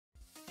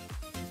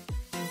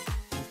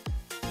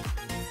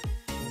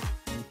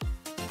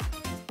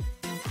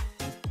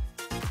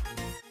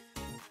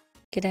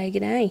G'day,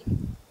 g'day.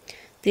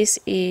 This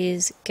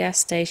is Gas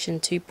Station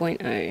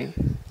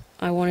 2.0.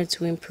 I wanted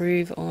to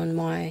improve on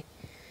my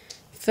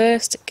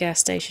first gas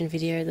station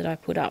video that I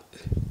put up.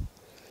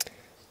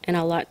 And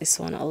I like this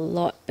one a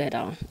lot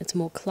better. It's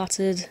more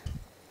cluttered,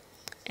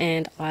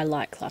 and I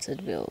like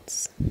cluttered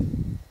builds.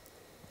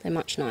 They're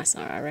much nicer,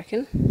 I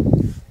reckon.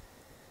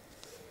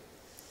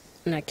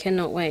 And I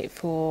cannot wait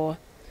for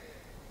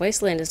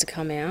Wastelanders to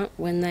come out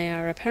when they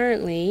are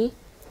apparently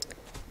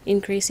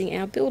increasing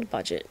our build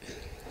budget.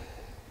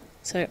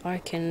 So I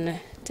can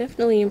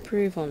definitely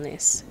improve on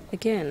this.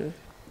 Again,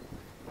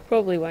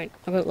 probably won't.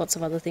 I've got lots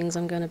of other things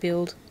I'm going to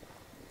build.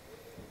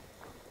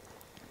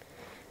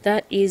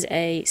 That is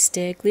a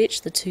stair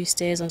glitch, the two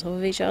stairs on top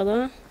of each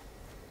other.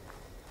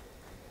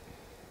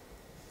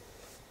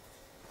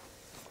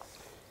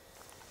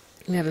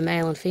 We have a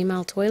male and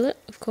female toilet,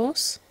 of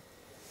course.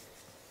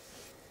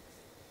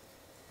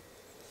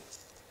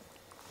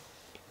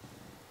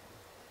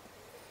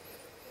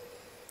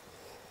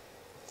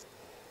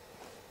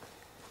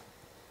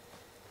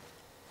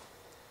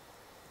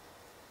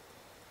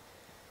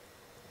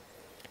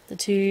 The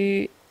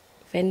two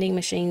vending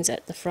machines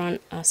at the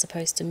front are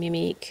supposed to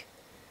mimic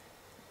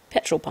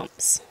petrol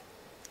pumps.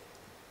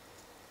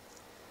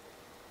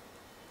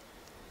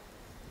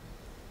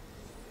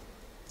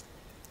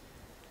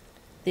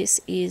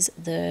 This is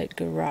the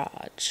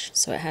garage,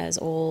 so it has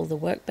all the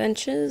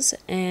workbenches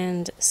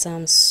and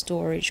some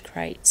storage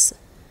crates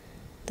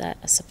that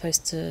are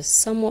supposed to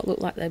somewhat look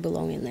like they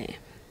belong in there.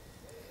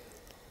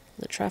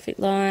 The traffic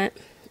light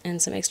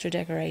and some extra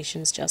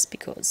decorations just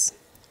because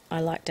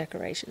I like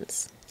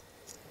decorations.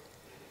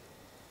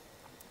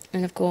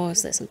 And of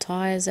course there's some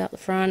tyres out the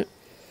front,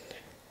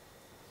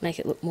 make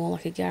it look more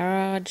like a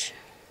garage.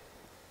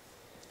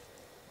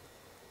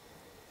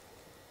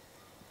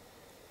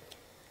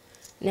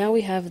 Now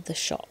we have the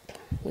shop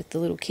with the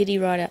little kitty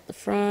right out the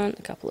front,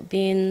 a couple of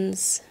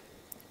bins,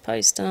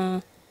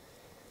 poster,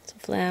 some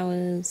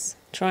flowers,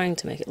 trying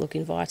to make it look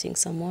inviting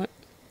somewhat.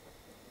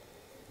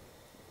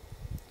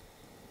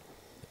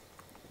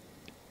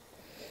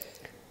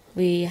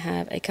 We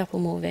have a couple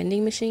more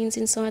vending machines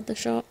inside the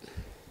shop,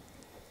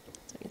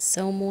 so we can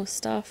sell more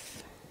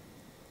stuff.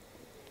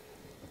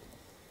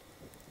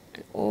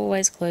 And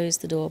always close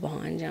the door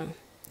behind you.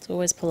 It's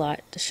always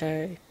polite to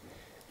show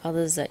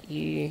others that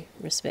you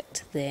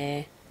respect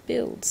their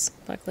builds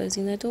by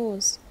closing their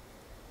doors.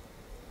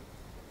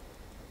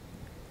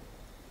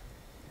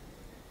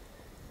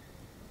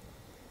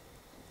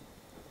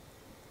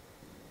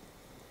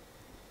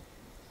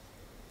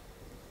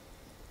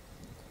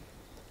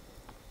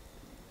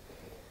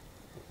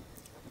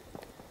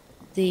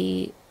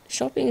 The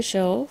shopping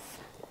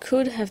shelf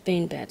could have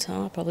been better.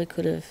 I probably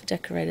could have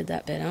decorated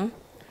that better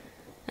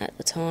at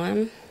the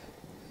time.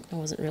 I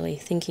wasn't really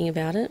thinking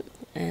about it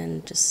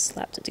and just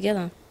slapped it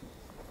together.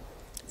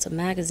 Some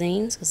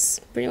magazines,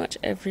 because pretty much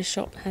every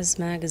shop has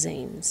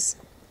magazines.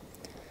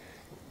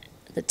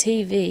 The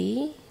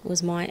TV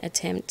was my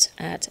attempt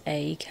at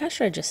a cash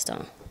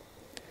register.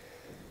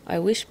 I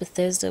wish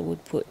Bethesda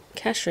would put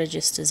cash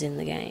registers in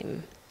the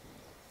game.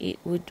 It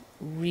would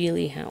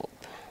really help.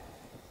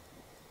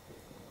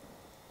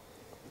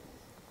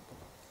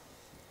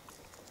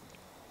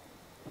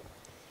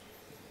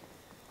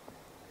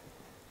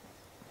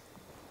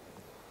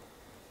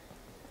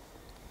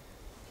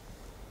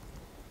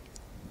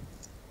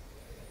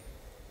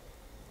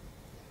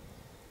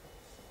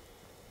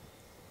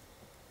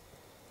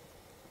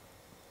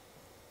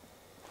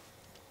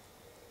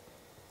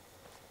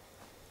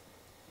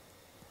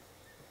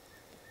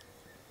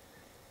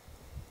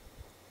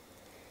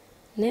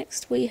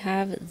 Next we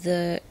have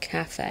the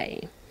cafe.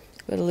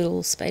 We've got a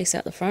little space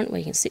out the front where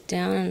you can sit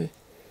down and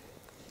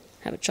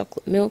have a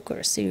chocolate milk or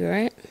a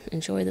cigarette,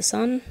 enjoy the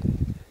sun.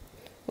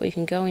 Or you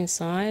can go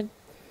inside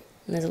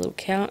and there's a little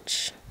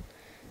couch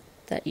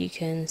that you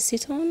can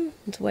sit on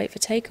to wait for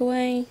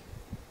takeaway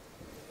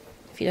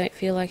if you don't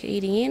feel like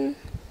eating in.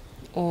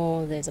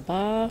 Or there's a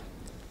bar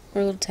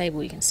or a little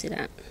table you can sit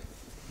at.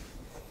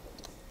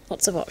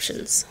 Lots of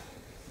options.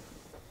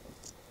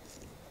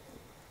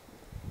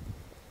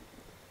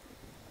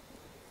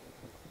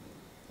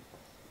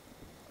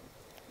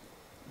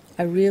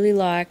 I really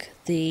like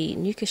the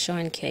Nuka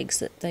Shine kegs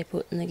that they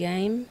put in the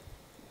game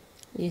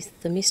with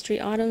the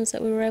mystery items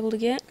that we were able to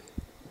get.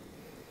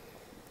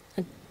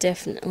 It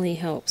definitely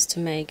helps to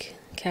make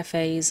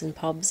cafes and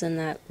pubs and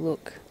that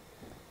look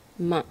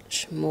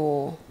much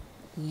more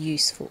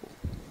useful.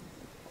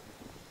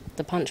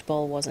 The punch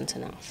bowl wasn't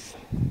enough.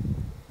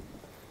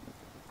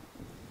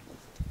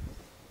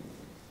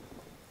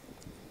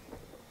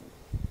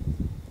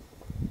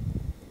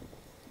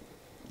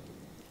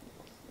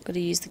 Got to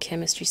use the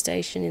chemistry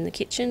station in the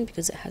kitchen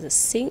because it has a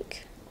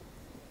sink.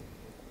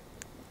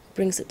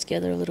 Brings it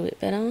together a little bit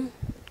better.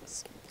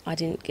 I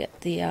didn't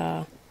get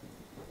the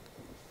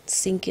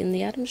sink in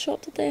the Atom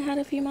shop that they had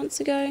a few months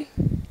ago.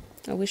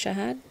 I wish I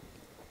had.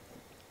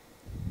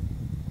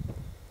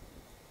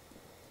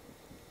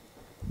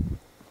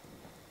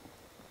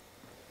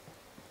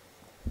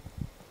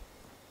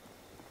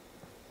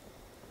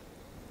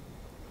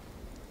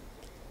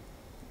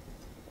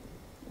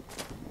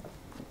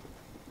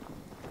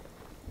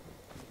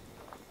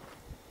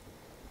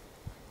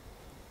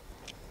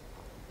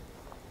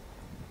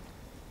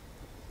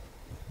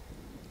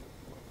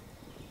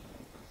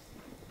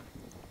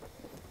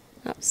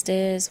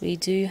 Upstairs we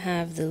do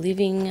have the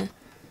living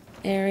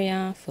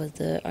area for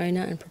the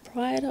owner and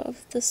proprietor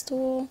of the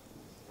store.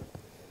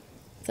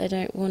 If they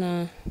don't want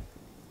to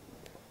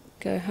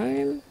go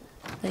home,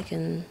 they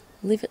can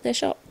live at their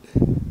shop.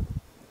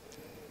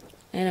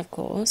 And of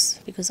course,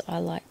 because I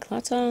like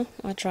clutter,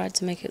 I tried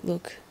to make it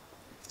look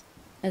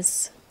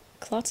as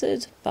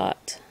cluttered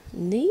but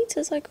neat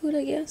as I could,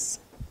 I guess.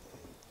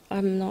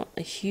 I'm not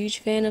a huge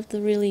fan of the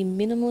really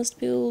minimalist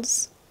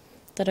builds.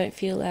 They don't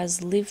feel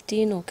as lived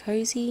in or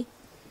cozy,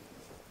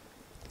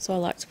 so I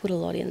like to put a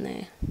lot in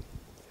there.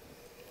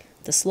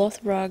 The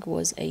sloth rug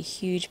was a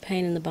huge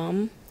pain in the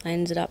bum. I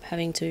ended up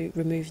having to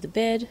remove the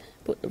bed,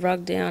 put the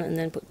rug down, and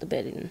then put the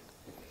bed in.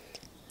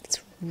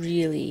 It's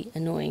really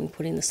annoying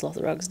putting the sloth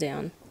rugs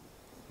down.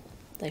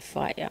 They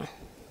fight ya.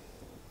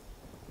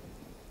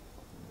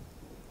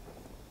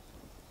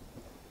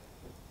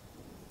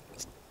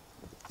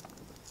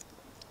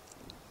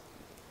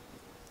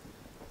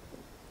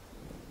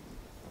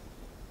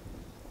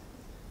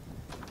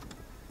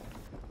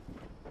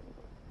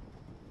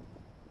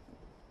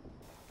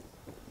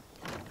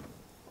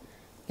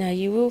 Now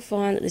you will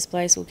find that this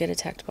place will get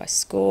attacked by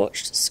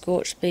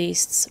scorched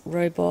beasts,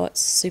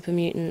 robots, super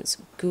mutants,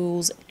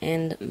 ghouls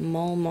and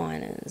mole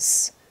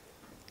miners.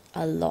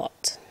 A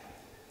lot.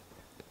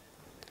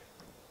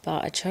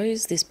 But I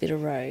chose this bit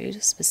of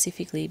road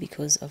specifically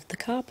because of the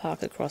car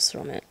park across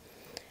from it,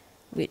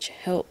 which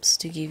helps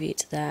to give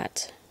it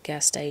that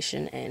gas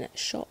station and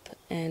shop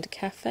and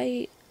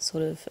cafe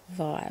sort of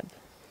vibe.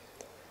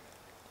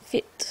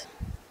 Fit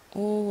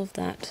all of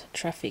that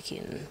traffic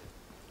in,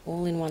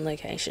 all in one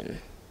location.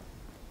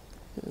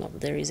 Not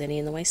that there is any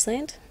in the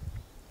wasteland.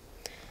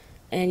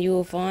 And you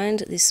will find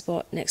this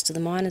spot next to the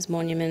Miners'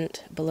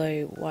 Monument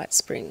below White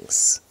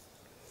Springs.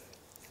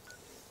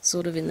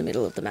 Sort of in the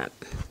middle of the map,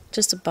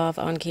 just above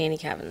Uncanny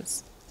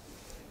Caverns.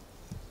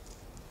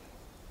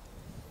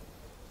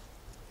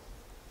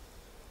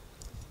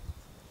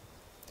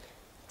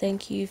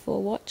 Thank you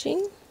for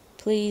watching.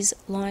 Please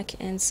like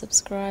and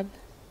subscribe.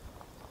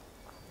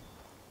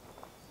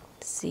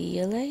 See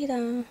you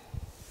later.